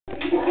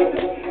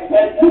You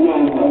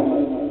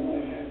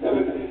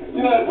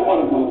know, it's a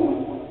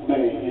wonderful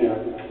thing here.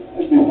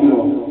 Makes me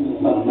feel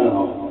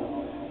sentimental.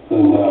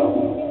 Because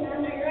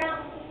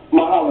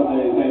my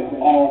holidays ain't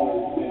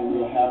always been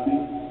real happy.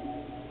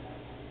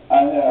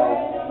 I have...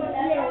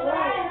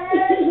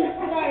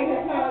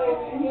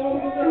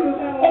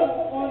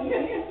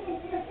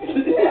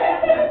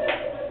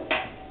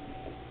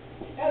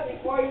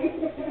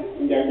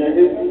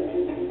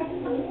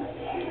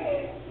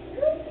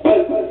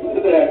 But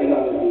today I can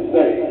honestly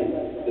say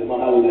that my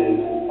holidays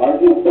are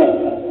getting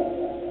better.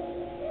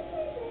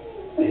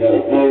 They got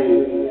a very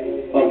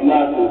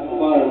obnoxious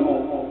son.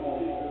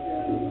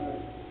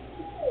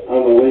 I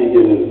don't know where you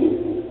get his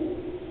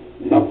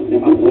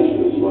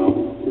impositions from.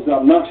 His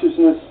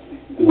obnoxiousness?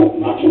 His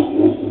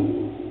obnoxiousness.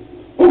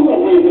 But we're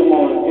going to bring him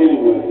on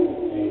anyway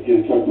and get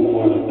a couple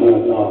more of the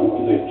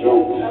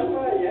jokes.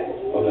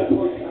 Okay.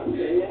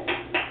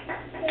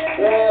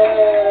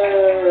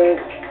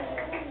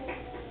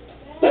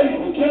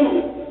 Ladies and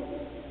gentlemen,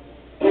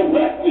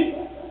 directly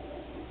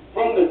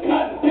from the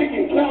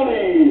cotton-picking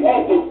county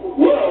of the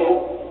world,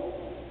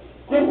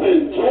 Griffin,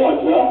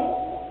 Georgia,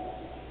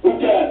 we've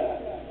got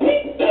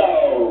Pito.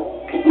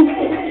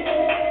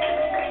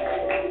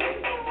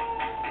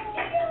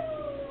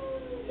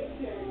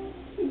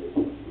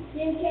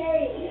 Jim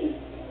Carrey.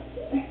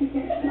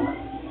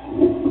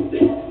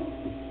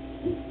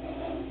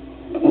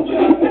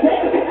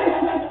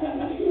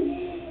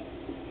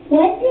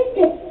 What did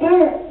the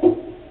bird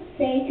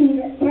say to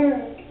the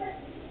bird?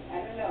 I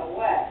don't know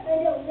what. I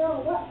don't know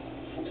what.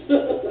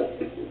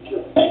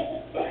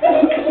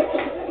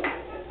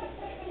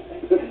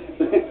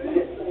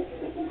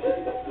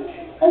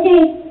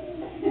 Okay.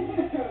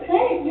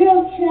 What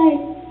joke should I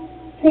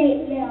say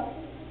now?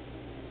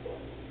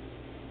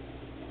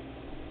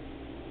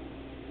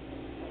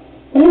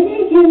 What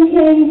did Jim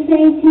Carrey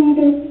say to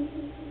the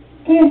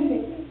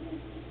person?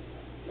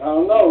 I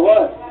don't know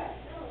what.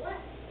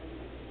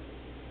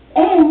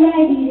 And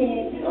right he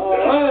did. All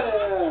right.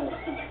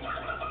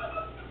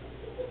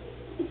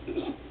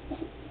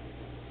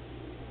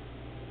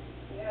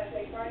 You gotta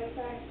say party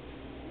time.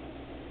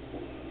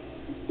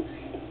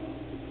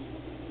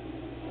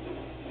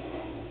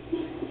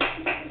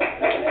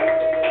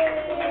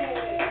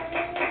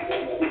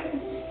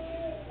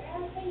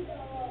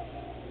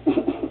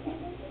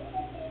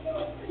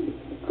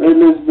 Great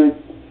Elizabeth.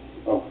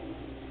 Oh.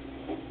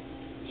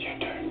 It's your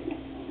turn.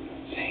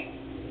 Sing.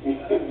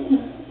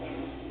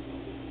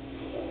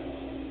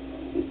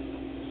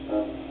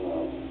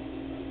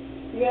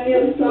 You got any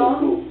other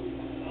songs?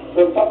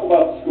 Let's talk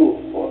about school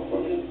for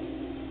me.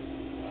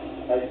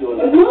 How you doing?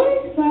 It's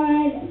always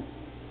fun.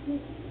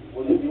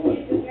 What are you doing?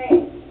 What's his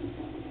name?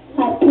 I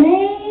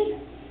play.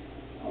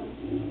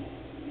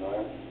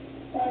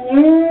 I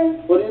learn.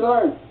 What do you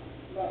learn?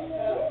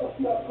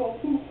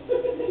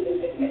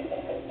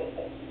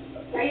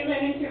 Are you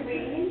learning to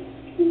read?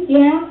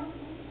 Yeah.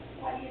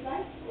 How do you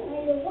like school?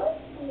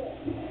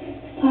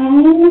 Fun.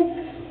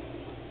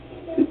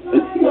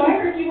 So I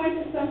heard you went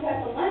to some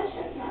type of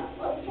luncheon, huh?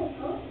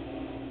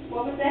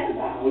 What was that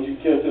about? Would you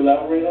care to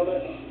elaborate on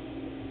that?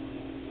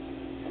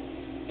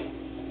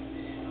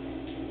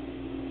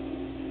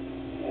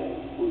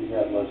 Who you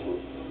had lunch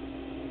with?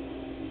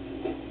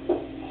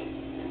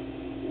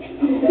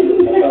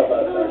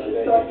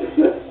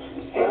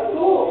 At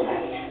school.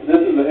 This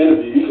is an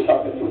interview. You're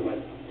talking to me.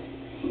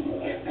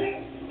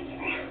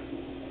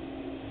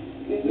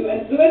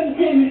 Do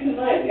entertainment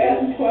tonight. Ask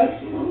some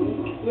questions.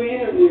 Do an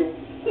interview.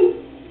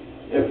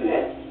 Let me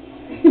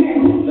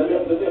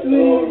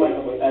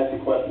ask you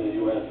a question and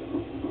you answer.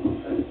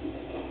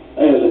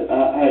 Hey,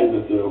 hi,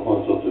 Mr. Juan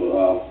Soto.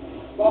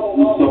 So, I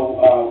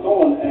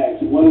want to ask,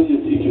 what is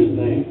your teacher's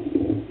name?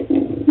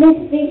 Miss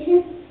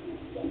Fisher?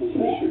 Miss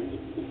Fisher.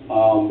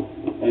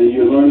 And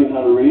you're learning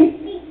how to read?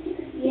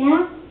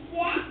 Yeah.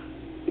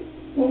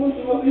 What was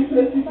the most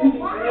interesting thing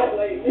you read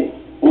lately?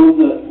 What was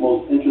the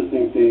most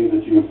interesting thing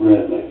that you have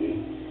read lately?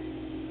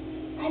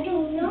 I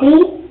don't know.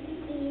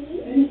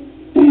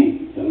 D.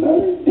 The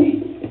letter D.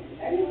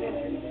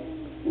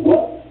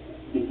 What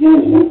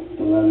begins with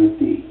the letter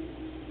D?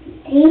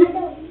 I don't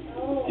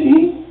know. T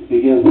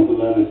begins with the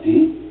letter D.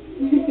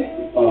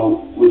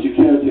 Would you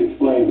care to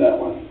explain that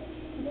one?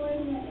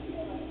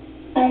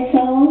 I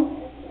saw.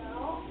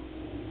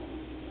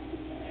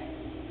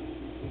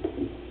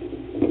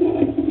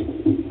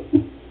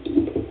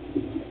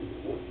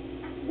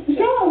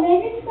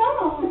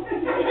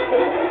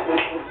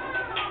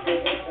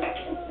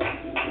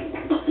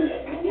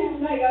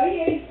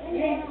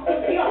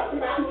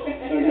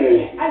 Okay.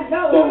 I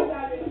know what I'm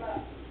talking about.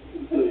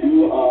 So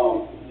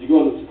you go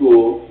to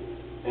school,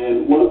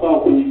 and what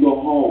about when you go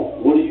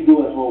home? What do you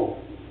do at home?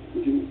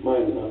 Would you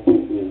mind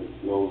putting your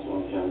nose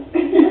on camera?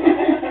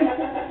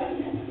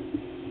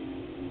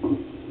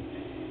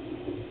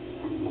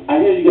 I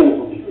hear you got a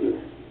computer.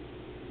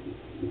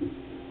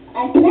 I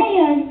play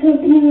on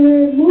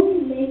computer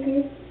movie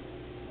maker.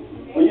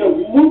 Oh, you're a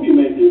movie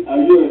maker.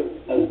 Are you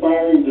an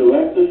aspiring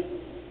director?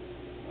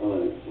 Oh,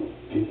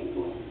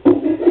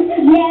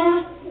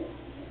 Yeah.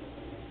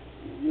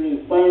 you're an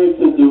aspiring learn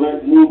to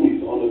direct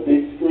movies on the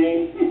big screen?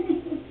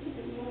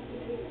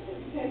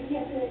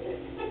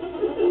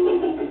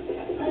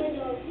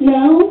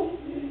 No.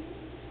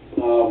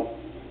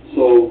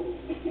 So,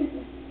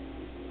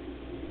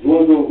 you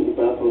want to go to the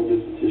bathroom get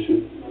some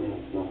tissue?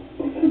 No,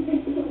 okay.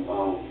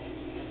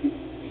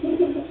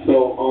 So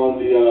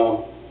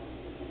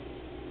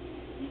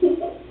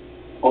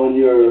on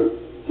your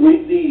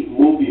 3D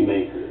movie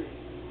maker,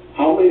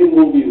 how many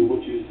movies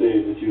would you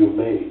say that you have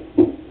made?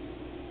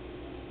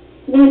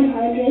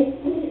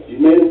 100. You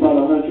made about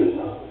 100,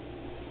 huh?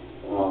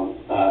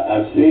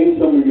 I've seen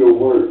some of your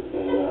work,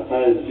 and I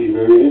find it to be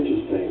very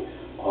interesting.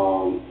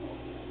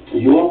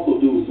 You also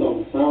do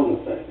some sound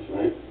effects,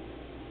 right?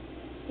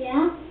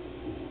 Yeah.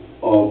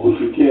 Would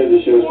you care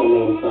to share some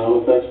of the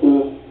sound effects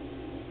with us?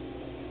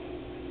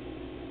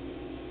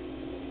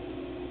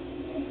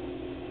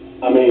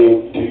 I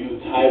mean, do you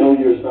title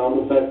your sound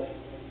effects?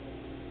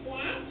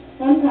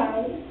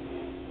 Sometimes.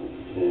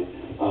 Okay.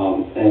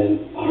 And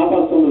how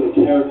about some of the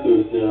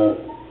characters that are...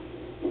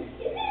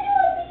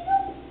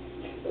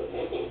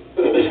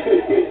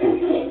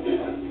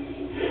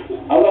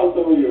 How about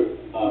some of your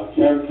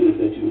characters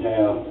that you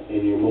have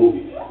in your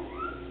movies?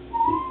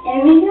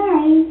 Every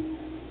night.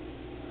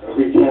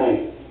 Every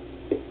time.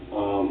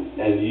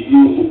 And you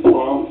use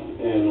prompts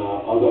and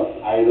other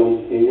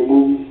items in your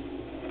movies?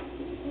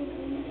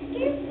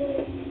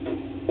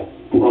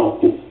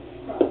 Prompts.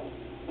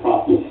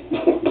 Props.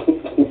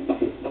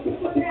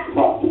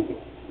 Props.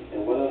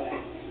 And what else?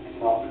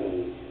 Props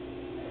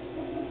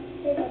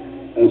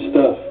and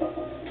stuff.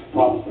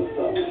 Props and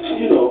stuff.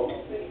 You know,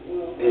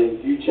 and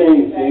you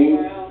change things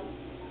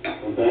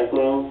and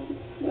background.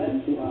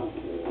 Then you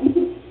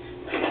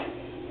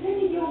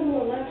go to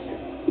a lecture.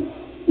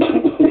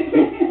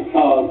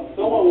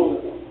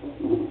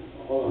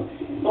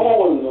 Someone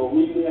wants to know who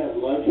you had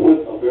lunch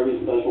with, a very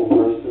special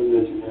person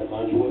that you had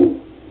lunch with.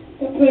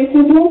 The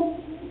principal.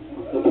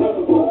 The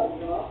principal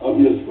of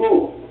your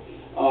school.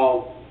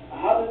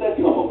 How did that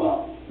come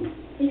about?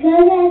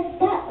 Because I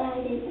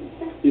spotlighted.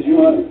 Did you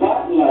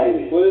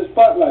spotlighted? What is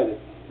spotlighted?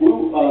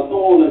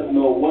 Someone let us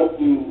know, what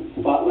do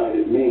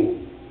spotlighted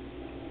mean?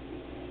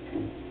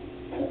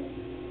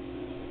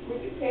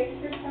 Would you pay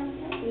for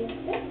something?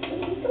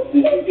 Did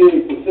you get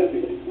it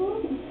specifically?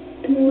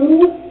 No.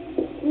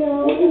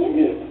 What did you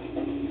get?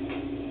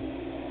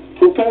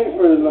 Who paid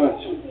for the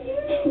lunch?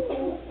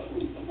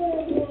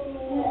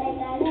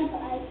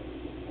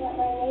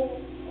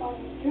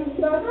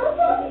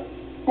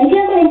 I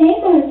got my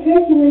name on a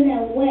turkey with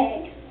that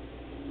wig.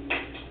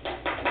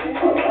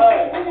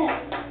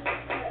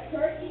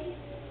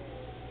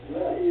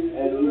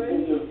 And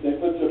they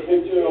put your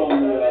picture on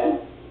the...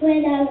 When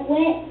I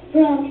went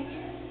from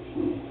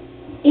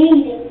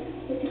eating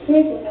with the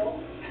principal.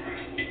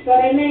 So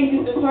they named you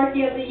the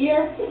turkey of the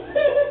year?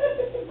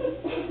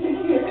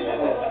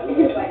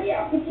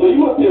 So you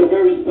must be a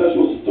very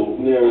special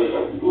student there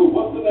at school.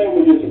 What's the name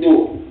of your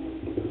school?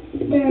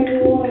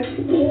 Third Ward.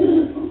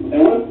 And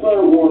where's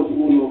Third Ward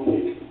School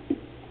located?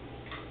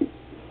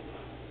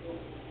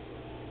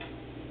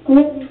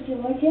 Clinton,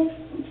 Georgia.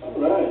 All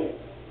right.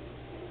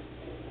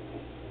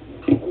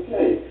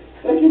 Okay.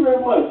 Thank you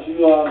very much. You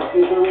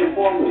been very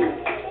informative.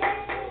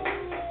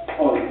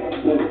 Oh, I'm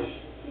finished.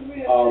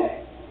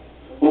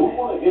 But we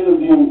want to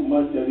interview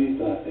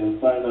Margarita and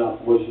find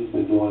out what she's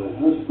been doing in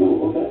her school,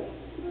 okay?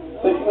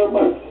 Thank you very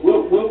much.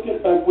 We'll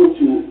get back with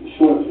you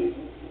shortly,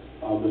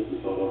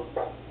 Mr. Soto.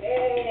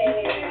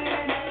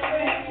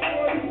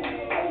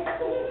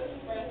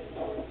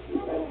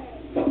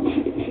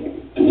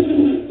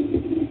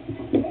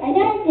 I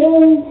got to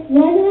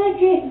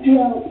 100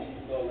 jokes.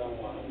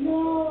 No.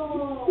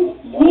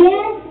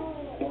 Yes?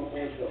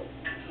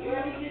 You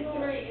already did 3.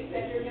 You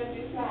said you were going to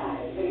do 5.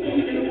 So you're going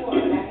to do 4,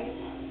 right?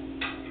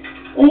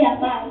 We got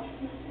 5.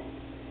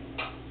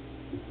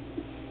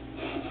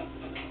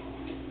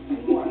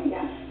 More,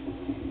 yeah.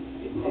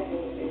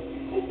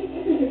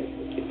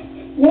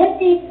 What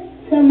did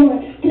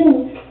someone do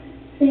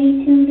say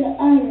to the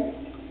other?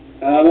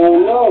 I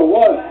don't know.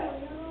 What?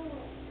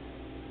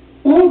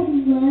 Both of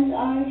us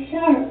are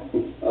sharp.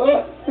 Oh.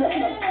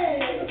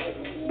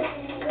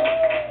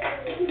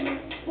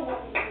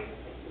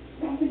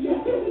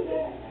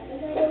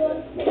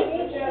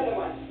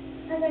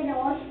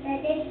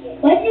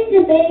 What did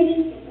the baby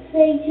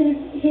say to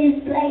his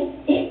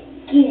blanket?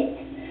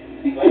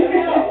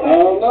 I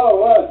don't know.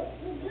 What?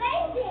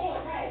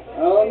 I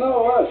don't know.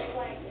 What?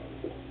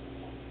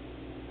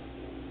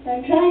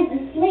 I'm trying to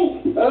sleep.